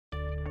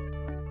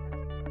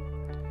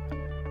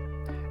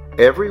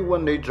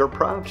Everyone needs their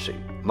privacy,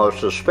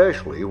 most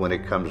especially when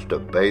it comes to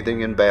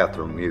bathing and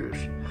bathroom use.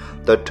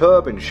 The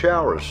Tub and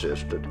Shower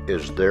Assistant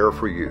is there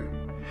for you,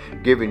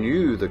 giving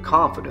you the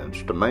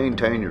confidence to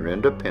maintain your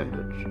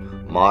independence,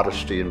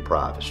 modesty, and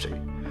privacy.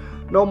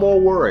 No more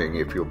worrying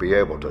if you'll be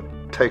able to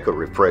take a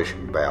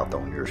refreshing bath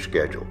on your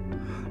schedule.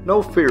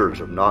 No fears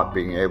of not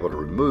being able to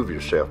remove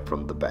yourself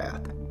from the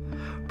bath.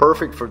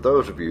 Perfect for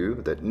those of you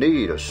that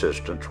need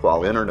assistance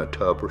while entering a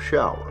tub or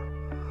shower.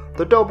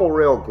 The double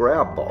rail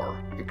grab bar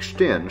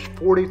extends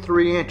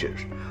 43 inches,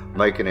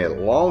 making it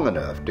long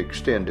enough to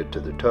extend it to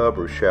the tub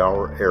or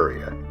shower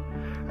area.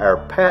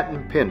 Our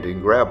patent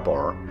pending grab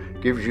bar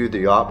gives you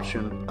the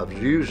option of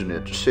using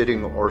it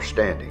sitting or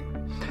standing.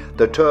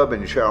 The Tub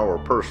and Shower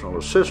Personal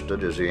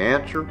Assistant is the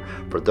answer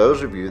for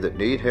those of you that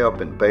need help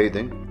in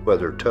bathing,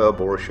 whether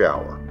tub or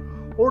shower.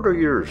 Order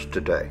yours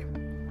today.